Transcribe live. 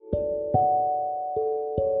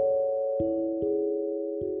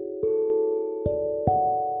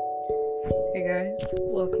guys,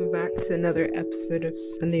 welcome back to another episode of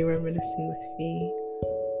Sunday Reminiscing with me.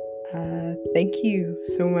 Thank you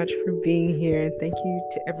so much for being here, and thank you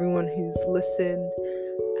to everyone who's listened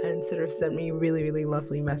and sort of sent me really, really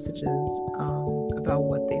lovely messages about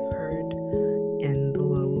what they've heard in the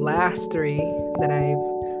last 3 that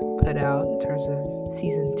I've put out in terms of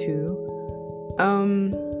season 2.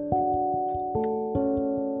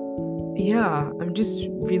 I'm just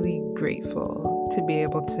really grateful to be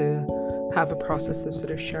able to have a process of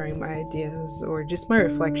sort of sharing my ideas or just my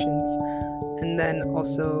reflections, and then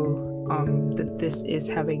also that this is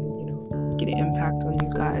having an impact on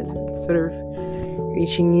you guys, it's sort of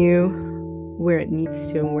reaching you where it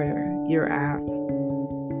needs to and where you're at.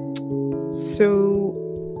 So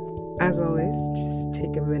as always, just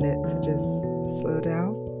take a minute to just slow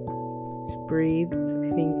down, just breathe.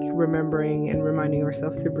 I think remembering and reminding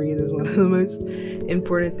ourselves to breathe is one of the most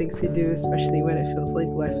important things to do, especially when it feels like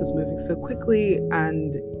life is moving so quickly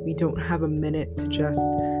and we don't have a minute to just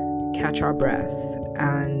catch our breath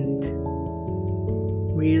and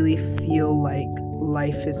really feel like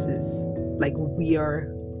life is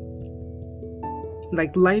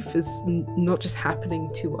not just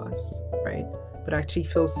happening to us, right? But actually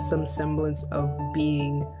feels some semblance of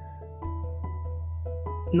being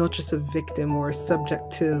not just a victim or a subject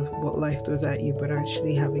to what life throws at you, but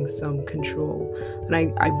actually having some control. And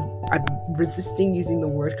I'm resisting using the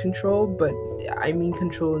word control, but I mean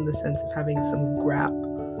control in the sense of having some grip,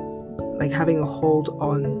 like having a hold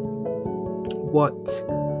on what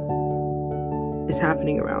is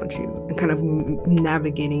happening around you and kind of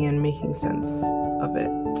navigating and making sense of it.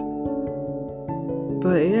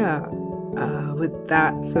 But with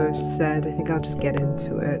that sort of said, I think I'll just get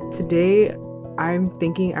into it. Today, I'm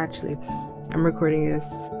thinking, actually, I'm recording this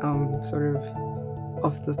sort of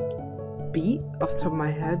off the top of my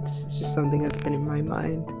head. It's just something that's been in my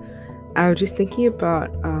mind. I was just thinking about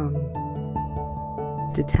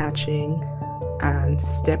detaching and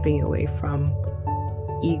stepping away from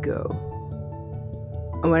ego.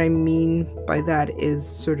 And what I mean by that is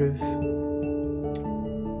sort of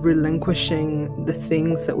relinquishing the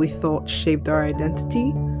things that we thought shaped our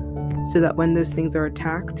identity, so that when those things are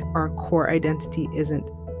attacked, our core identity isn't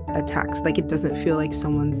attacked. Like, it doesn't feel like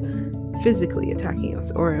someone's physically attacking us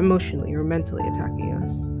or emotionally or mentally attacking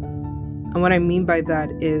us. And what I mean by that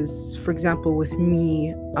is, for example, with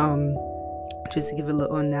me, just to give a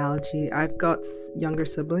little analogy, I've got younger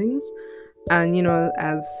siblings. And,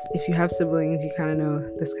 as if you have siblings, you kind of know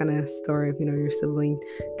this kind of story of, your sibling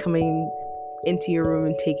coming into your room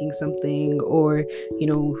and taking something, or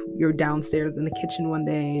you're downstairs in the kitchen one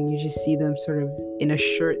day and you just see them sort of in a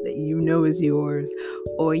shirt that is yours,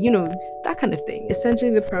 or that kind of thing.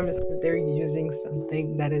 Essentially the premise is they're using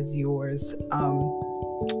something that is yours.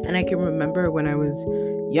 And I can remember when I was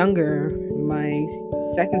younger, my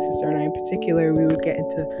second sister and I in particular, we would get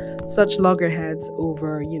into such loggerheads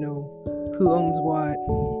over who owns what.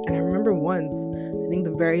 And I remember once, I think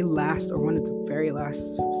one of the very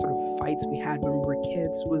last sort of fights we had when we were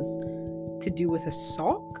kids was to do with a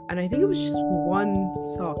sock. And I think it was just one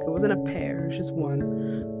sock. It wasn't a pair, it was just one.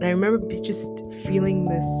 And I remember just feeling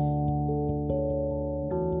this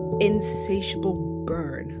insatiable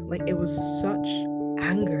burn. Like, it was such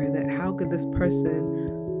anger that how could this person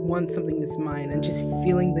want something that's mine, and just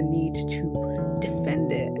feeling the need to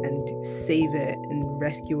defend it and save it and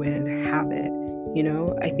rescue it and have it.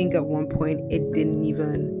 I think at one point it didn't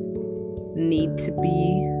even need to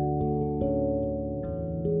be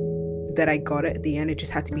that I got it at the end. It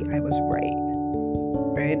just had to be I was right,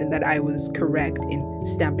 and that I was correct in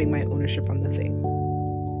stamping my ownership on the thing.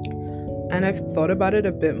 And I've thought about it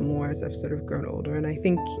a bit more as I've sort of grown older, and I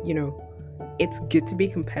think it's good to be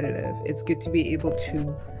competitive. It's good to be able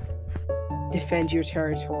to defend your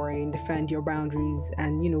territory and defend your boundaries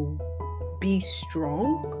and be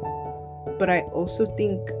strong. But I also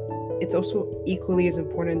think it's also equally as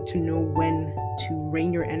important to know when to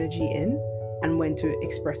rein your energy in and when to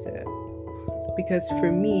express it. Because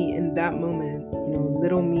for me, in that moment,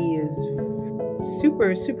 little me is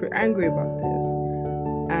super, super angry about this.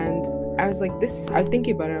 And I was like, I'm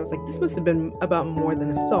thinking about it, I was like, this must have been about more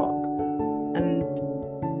than a sock. And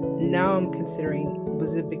now I'm considering,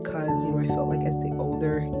 was it because, I felt like as the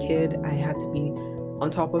older kid, I had to be on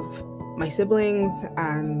top of my siblings,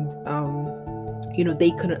 and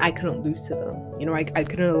I couldn't lose to them. I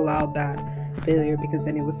couldn't allow that failure, because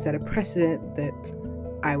then it would set a precedent that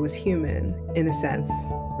I was human in a sense,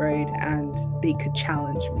 right? And they could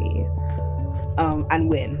challenge me and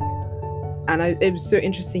win. And it was so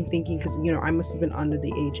interesting thinking, because I must have been under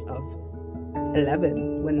the age of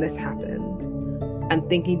 11 when this happened, and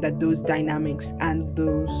thinking that those dynamics and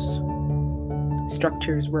those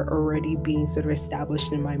structures were already being sort of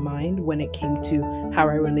established in my mind when it came to how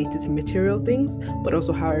I related to material things, but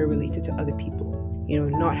also how I related to other people. You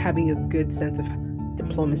know, not having a good sense of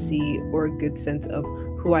diplomacy or a good sense of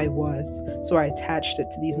who I was. So I attached it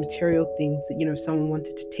to these material things that, you know, if someone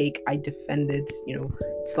wanted to take, I defended, you know,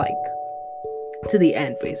 it's like to the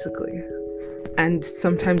end, basically. And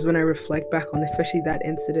sometimes when I reflect back on especially that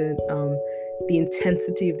incident, the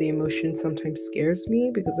intensity of the emotion sometimes scares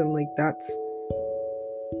me, because I'm like, that's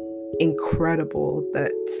incredible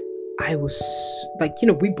that I was like, you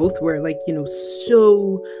know, we both were like, you know,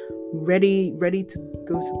 so ready to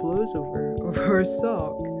go to blows over a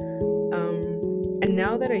sock. And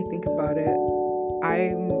now that I think about it,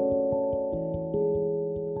 I'm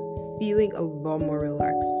feeling a lot more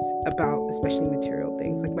relaxed about especially material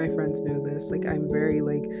things. Like, my friends know this. Like, I'm very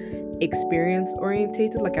like experience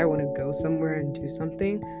orientated. Like, I want to go somewhere and do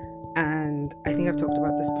something. And I think I've talked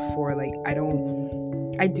about this before. Like,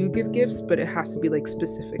 I do give gifts, but it has to be like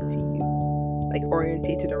specific to you, like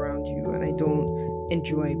orientated around you. And I don't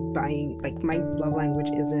enjoy buying, like, my love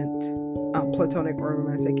language isn't platonic or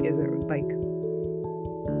romantic, isn't like,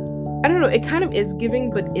 I don't know, it kind of is giving,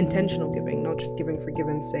 but intentional giving, not just giving for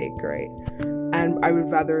giving's sake, right? And I would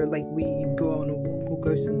rather like we go on a walk, we'll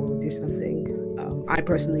go somewhere, we'll do something. I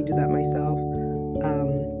personally do that myself,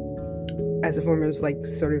 as a form of like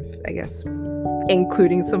sort of, I guess,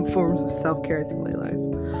 including some forms of self-care into my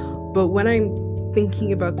life. But when I'm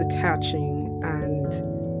thinking about detaching and,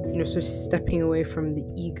 you know, sort of stepping away from the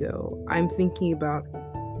ego, I'm thinking about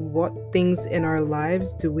what things in our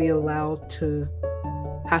lives do we allow to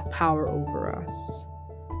have power over us,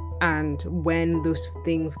 and when those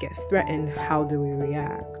things get threatened, how do we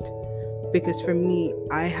react? Because for me,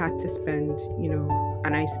 I had to spend, you know,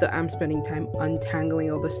 and I still am spending time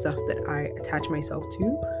untangling all the stuff that I attach myself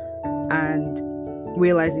to, and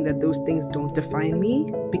realizing that those things don't define me,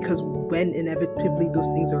 because when inevitably those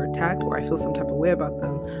things are attacked or I feel some type of way about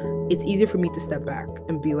them, it's easier for me to step back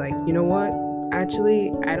and be like, you know what,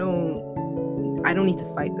 actually I don't need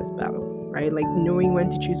to fight this battle. Right? Like, knowing when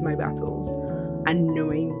to choose my battles and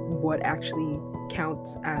knowing what actually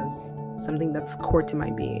counts as something that's core to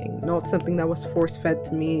my being, not something that was force-fed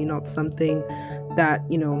to me, not something that,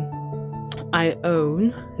 you know, I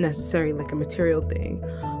own necessarily, like a material thing,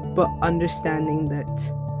 but understanding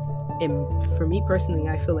that for me personally,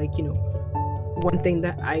 I feel like, you know, one thing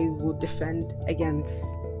that I will defend against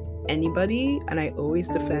anybody, and I always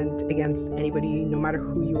defend against anybody, no matter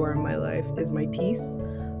who you are in my life, is my peace.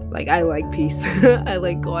 Like, I like peace. I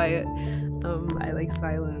like quiet. I like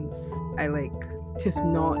silence. I like to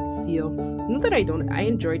not feel, not that I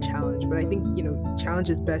enjoy challenge, but I think, you know, challenge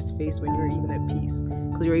is best faced when you're even at peace,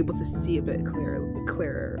 because you're able to see a bit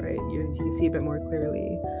clearer, right? You can see a bit more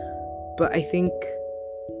clearly. But I think,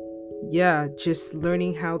 yeah, just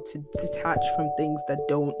learning how to detach from things that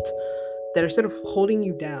are sort of holding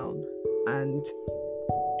you down and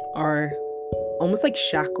are almost like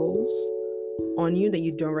shackles on you that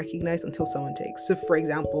you don't recognize until someone takes. So for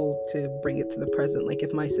example, to bring it to the present, like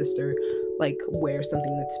if my sister like wears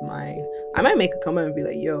something that's mine, I might make a comment and be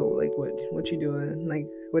like, yo, like what you doing? Like,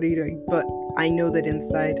 what are you doing? But I know that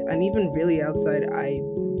inside, and even really outside,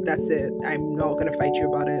 that's it. I'm not gonna fight you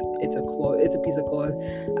about it. It's a piece of cloth.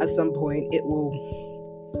 At some point it will,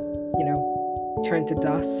 you know, turn to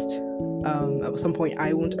dust. At some point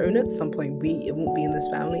I won't own it. At some point it won't be in this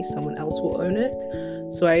family. Someone else will own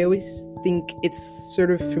it. So I always think it's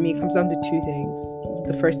sort of, for me, it comes down to two things.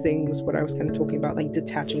 The first thing was what I was kind of talking about, like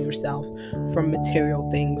detaching yourself from material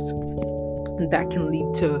things, and that can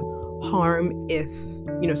lead to harm if,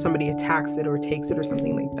 you know, somebody attacks it or takes it or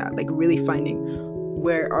something like that. Like, really finding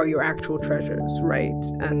where are your actual treasures, right?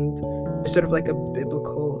 And there's sort of like a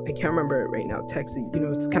biblical, I can't remember it right now, text, you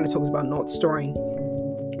know, it kind of talks about not storing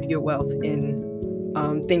your wealth in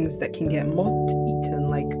things that can get moth-eaten,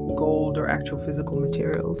 like gold or actual physical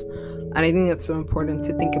materials. And I think that's so important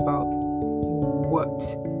to think about what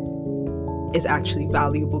is actually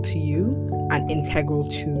valuable to you and integral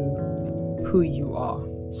to who you are,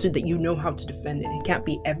 so that you know how to defend it. It can't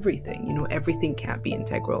be everything, you know, everything can't be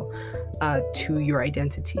integral to your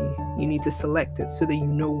identity. You need to select it so that you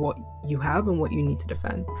know what you have and what you need to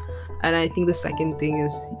defend. And I think the second thing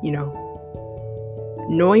is, you know,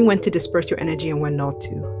 knowing when to disperse your energy and when not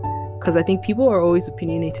to. Because I think people are always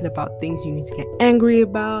opinionated about things you need to get angry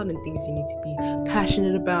about and things you need to be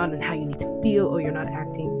passionate about and how you need to feel, or you're not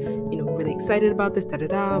acting, you know, really excited about this,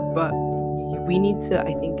 da-da-da. But we need to,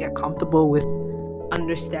 I think, get comfortable with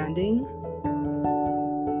understanding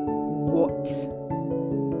what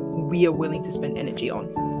we are willing to spend energy on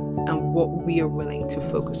and what we are willing to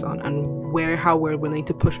focus on and how we're willing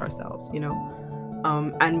to push ourselves, you know.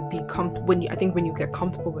 and be when you get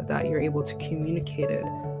comfortable with that, you're able to communicate it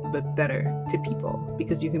a bit better to people,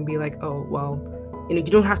 because you can be like, oh well, you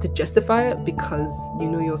don't have to justify it, because you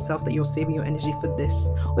know yourself that you're saving your energy for this.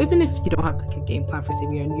 Or even if you don't have like a game plan for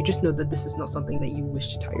saving your energy, you just know that this is not something that you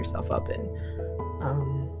wish to tie yourself up in.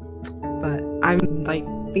 But I'm like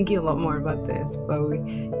thinking a lot more about this, but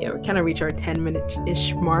we kind of reach our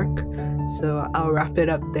 10-minute-ish mark, so I'll wrap it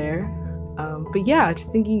up there. But yeah,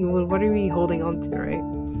 just thinking, well, what are we holding on to, right?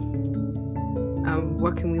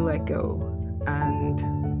 What can we let go, and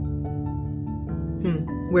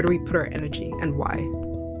where do we put our energy, and why?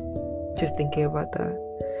 Just thinking about that.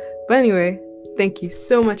 But anyway, thank you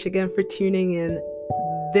so much again for tuning in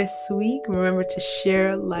this week. Remember to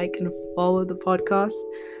share, like, and follow the podcast.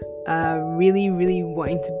 Really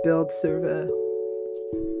wanting to build sort of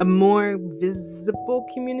a more visible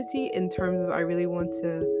community, in terms of I really want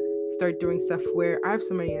to start doing stuff where I have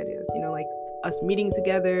so many ideas, like us meeting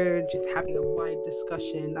together, just having a wide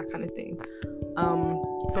discussion, that kind of thing.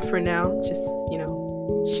 But for now, just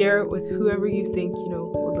share it with whoever you think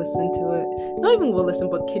will listen to it. Not even will listen,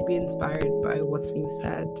 but could be inspired by what's being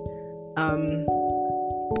said.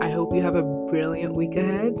 I hope you have a brilliant week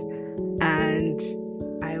ahead, and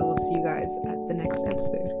I will see you guys at the next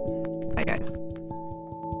episode.